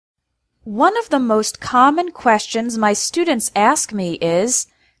One of the most common questions my students ask me is,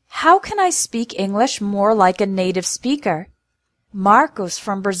 how can I speak English more like a native speaker? Marcos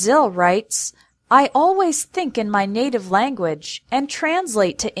from Brazil writes, I always think in my native language and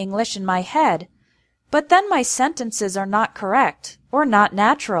translate to English in my head, but then my sentences are not correct or not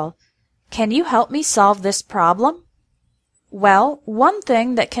natural. Can you help me solve this problem? Well, one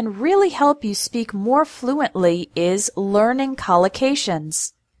thing that can really help you speak more fluently is learning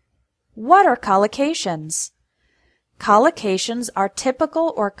collocations. What are collocations? Collocations are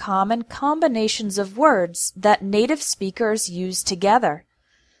typical or common combinations of words that native speakers use together.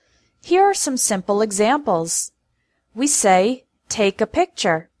 Here are some simple examples. We say, take a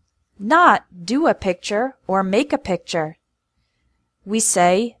picture, not do a picture or make a picture. We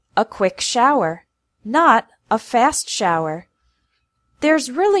say, a quick shower, not a fast shower. There's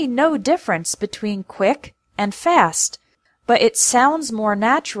really no difference between quick and fast, but it sounds more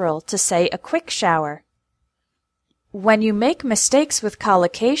natural to say a quick shower. When you make mistakes with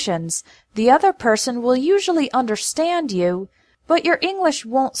collocations, the other person will usually understand you, but your English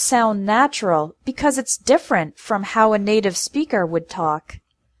won't sound natural because it's different from how a native speaker would talk.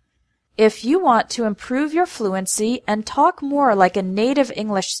 If you want to improve your fluency and talk more like a native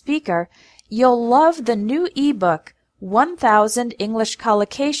English speaker, you'll love the new ebook, 1000 English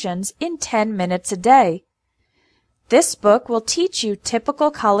Collocations in 10 minutes a day. This book will teach you typical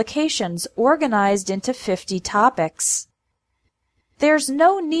collocations organized into 50 topics. There's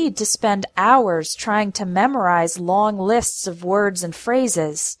no need to spend hours trying to memorize long lists of words and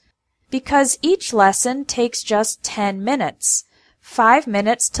phrases, because each lesson takes just 10 minutes, 5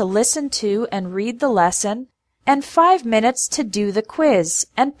 minutes to listen to and read the lesson, and 5 minutes to do the quiz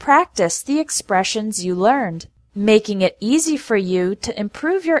and practice the expressions you learned, making it easy for you to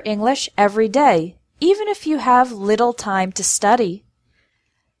improve your English every day, even if you have little time to study.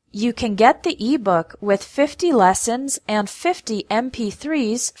 You can get the ebook with 50 lessons and 50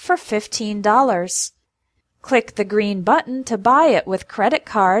 MP3s for $15. Click the green button to buy it with credit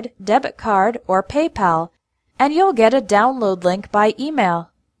card, debit card, or PayPal, and you'll get a download link by email.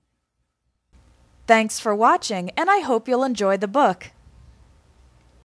 Thanks for watching, and I hope you'll enjoy the book.